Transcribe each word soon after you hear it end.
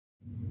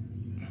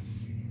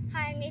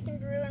Nathan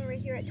Brewer, and we're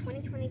here at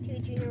 2022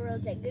 Junior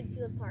Worlds at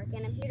Goodfield Park,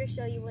 and I'm here to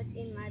show you what's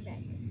in my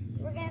bag.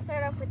 So we're going to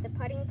start off with the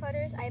putting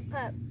putters.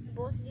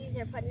 Both of these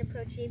are Putt and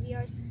Approach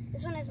Aviars.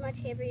 This one is much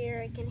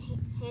heavier. It can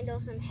handle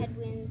some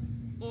headwinds,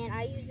 and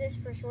I use this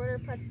for shorter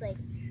putts, like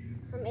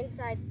from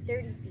inside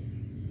 30 feet.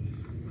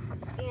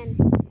 And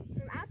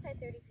from outside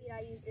 30 feet,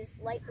 I use this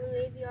light blue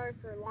Aviar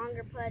for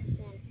longer putts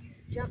and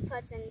jump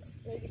putts and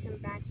maybe some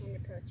backhand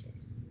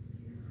approaches.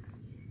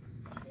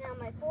 Now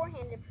my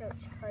forehand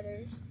approach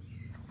putters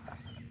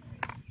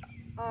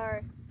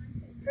are,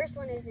 first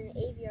one is an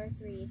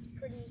Aviar3. It's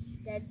pretty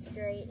dead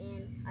straight,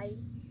 and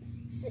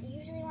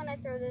usually when I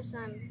throw this,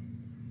 I'm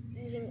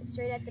using it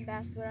straight at the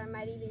basket, or I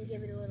might even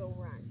give it a little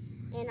run.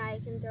 And I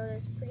can throw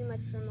this pretty much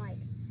from like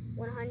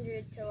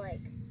 100 to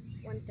like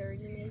 130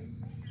 maybe.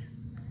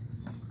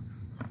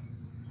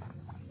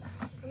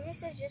 And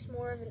this is just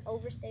more of an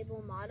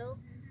overstable model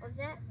of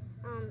that.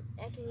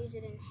 I can use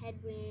it in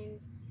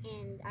headwinds,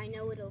 and I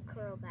know it'll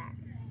curl back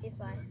if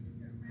I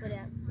put it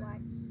out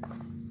wide.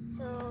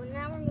 So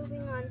now we're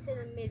moving on to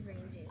the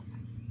mid-ranges.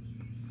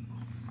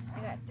 I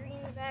got 3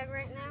 in the bag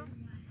right now.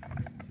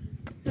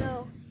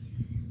 So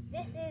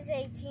this is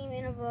a Team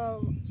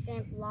Innova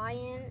stamped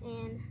Lion,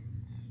 and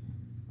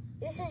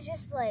this is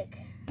just like,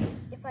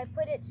 if I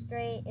put it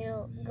straight,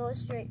 it'll go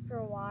straight for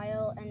a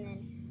while and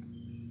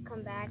then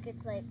come back.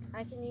 It's like,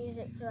 I can use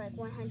it for like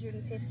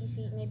 150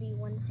 feet, maybe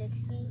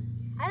 160.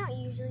 I don't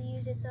usually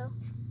use it though.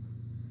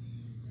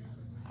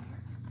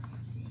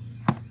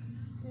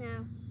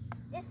 Now,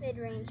 this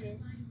mid-range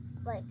is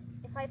like,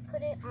 if I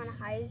put it on a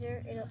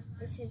hyzer,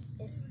 this is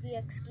a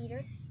DX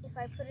Skeeter. If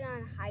I put it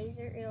on a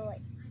hyzer, it'll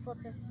like flip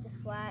it to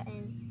flat,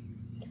 and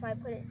if I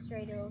put it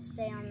straight, it'll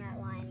stay on that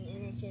line.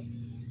 And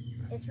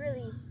it's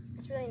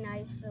really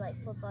nice for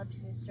like flip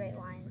ups and straight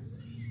lines.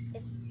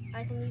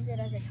 I can use it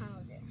as a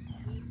tunnel disc.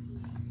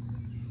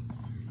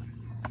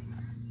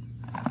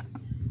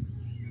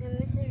 And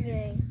this is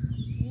a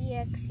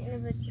DX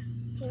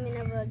Team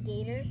Innova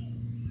Gator.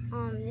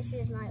 This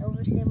is my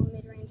overstable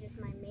mid-range. It's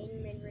my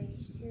main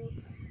mid-range too.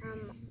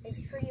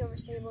 It's pretty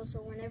overstable, so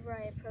whenever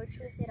I approach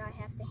with it, I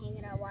have to hang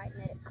it out wide and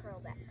let it curl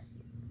back.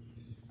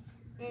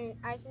 And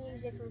I can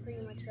use it from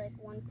pretty much like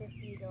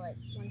 150 to like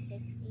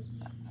 160.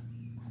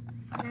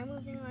 Now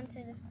moving on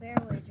to the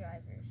fairway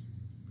drivers.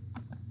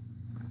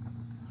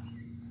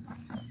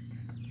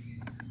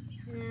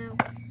 Now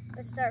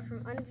let's start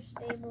from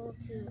understable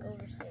to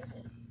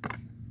overstable.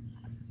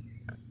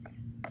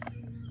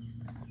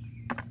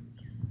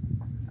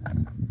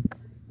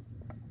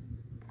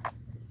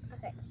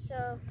 Okay,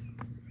 so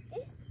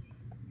this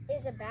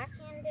is a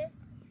backhand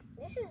disc.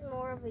 This is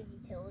more of a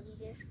utility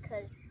disc,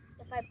 because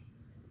if I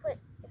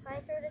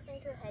throw this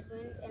into a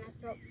headwind and I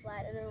throw it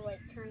flat, it'll like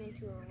turn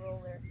into a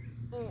roller,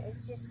 and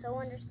it's just so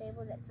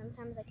understable that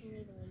sometimes I can't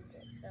even use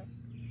it. So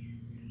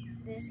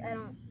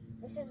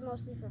this is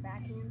mostly for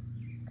backhands,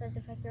 because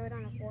if I throw it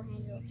on a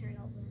forehand, it'll turn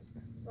over and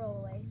roll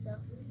away. So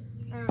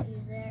I don't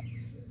use that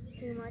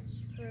too much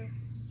for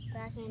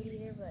backhand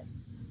either. But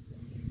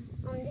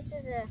this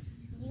is a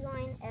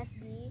D-Line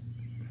FD.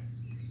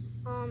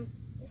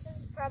 This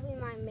is probably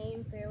my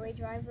main fairway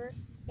driver.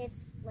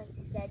 It's like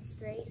dead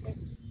straight.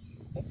 It's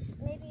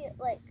maybe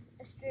like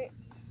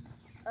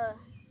a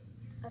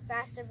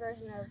faster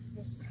version of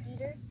this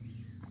Skeeter.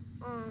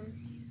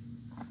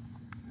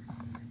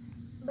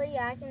 But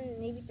yeah, I can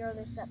maybe throw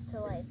this up to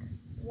like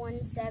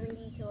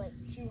 170 to like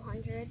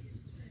 200,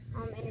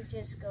 and it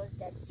just goes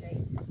dead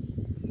straight.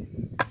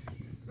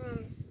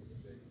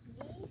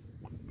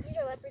 These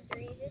are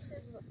Leopard3s.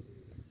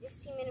 This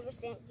Team Innova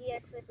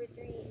DX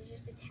Leopard3 is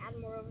just a tad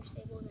more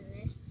overstable than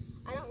this.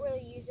 I don't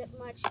really use it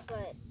much,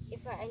 but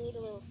if I need a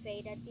little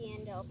fade at the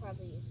end, I'll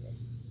probably use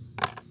this.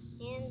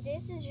 And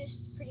this is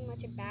just pretty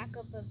much a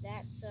backup of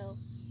that, so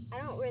I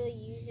don't really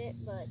use it,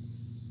 but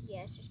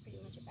yeah, it's just pretty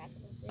much a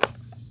backup of this.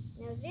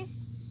 Now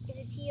this is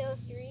a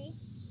TO3.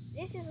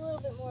 This is a little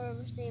bit more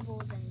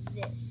overstable than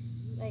this.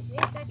 Like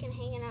this, I can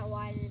hang it out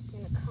wide and it's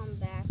going to come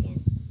back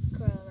and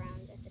curl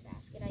around at the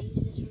basket. I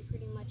use this for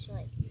pretty much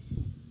like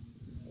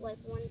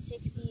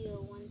 160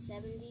 to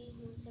 170,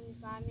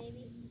 175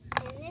 maybe.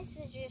 And this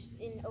is just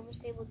an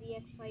overstable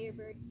DX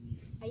Firebird.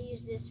 I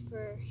use this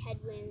for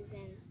headwinds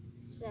and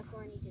stuff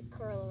where I need to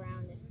curl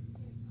around and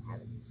have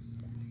it.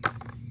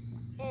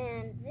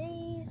 And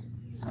these,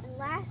 and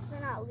last but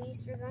not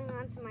least, we're going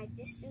on to my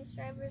distance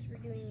drivers. We're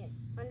doing it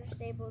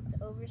understable to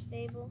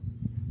overstable.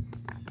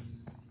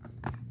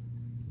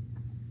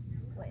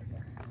 Wait.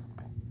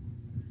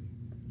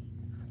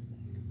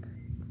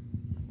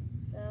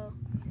 So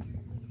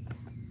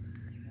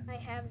I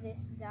have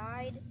this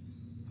dyed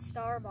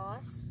Star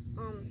Boss.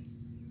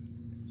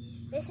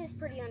 This is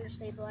pretty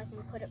understable. I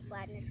can put it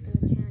flat and it's going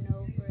to turn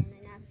over, and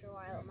then after a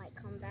while it might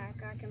come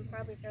back. I can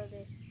probably throw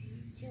this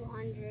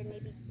 200,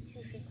 maybe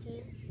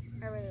 215.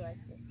 I really like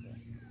this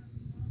disc.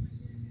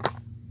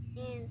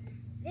 And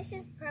this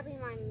is probably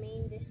my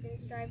main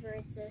distance driver.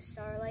 It's a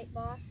Starlight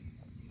Boss,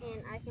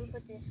 and I can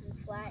put this on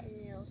flat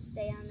and it'll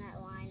stay on that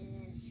line and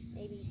then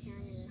maybe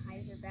turn and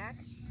hyzer back.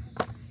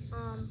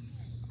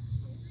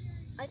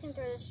 I can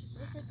throw this.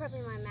 This is probably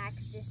my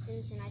max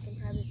distance, and I can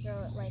probably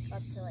throw it like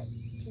up to like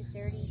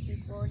 230,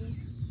 240.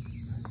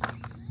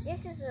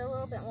 This is a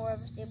little bit more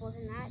overstable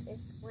than that.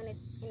 It's when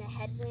it's in a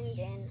headwind,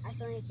 and I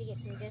still need to get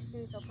some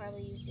distance. I'll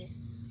probably use this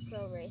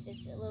Pro Wraith.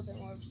 It's a little bit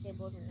more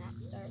overstable than that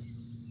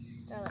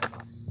Starlight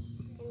Boss.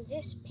 And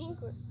this pink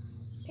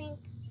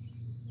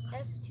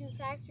F2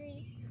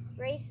 factory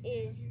Wraith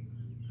is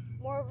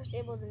more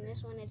overstable than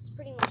this one. It's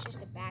pretty much just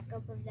a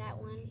backup of that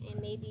one, and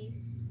maybe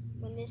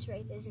when this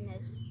Wraith isn't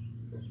as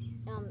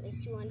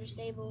is too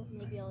understable,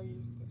 maybe I'll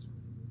use this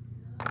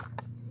one.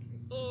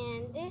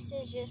 And this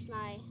is just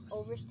my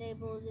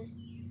overstable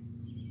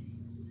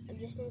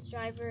distance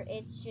driver.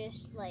 It's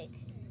just like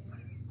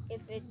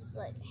if it's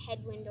like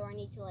headwind or I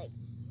need to like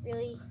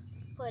really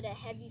put a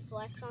heavy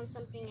flex on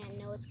something and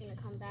know it's gonna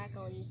come back,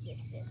 I'll use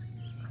this disc.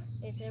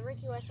 It's a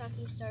Ricky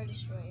Wysocki Star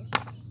Destroyer.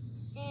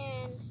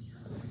 And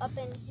up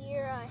in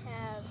here I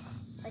have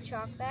a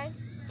chalk bag,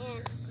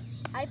 and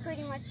I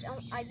pretty much,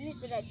 I've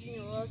used it at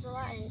Junior Worlds a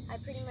lot, and I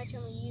pretty much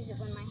only use it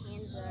when my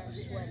hands are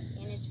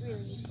sweaty, and it's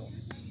really useful.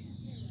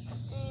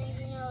 And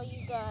you know,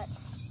 you got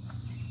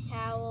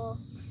towel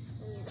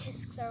when your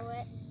discs are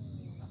wet.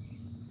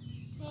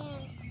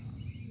 And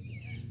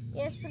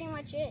yeah, that's pretty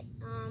much it.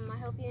 I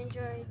hope you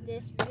enjoyed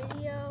this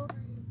video,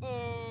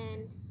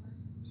 and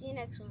see you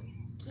next one.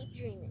 Keep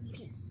dreaming.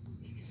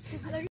 Peace.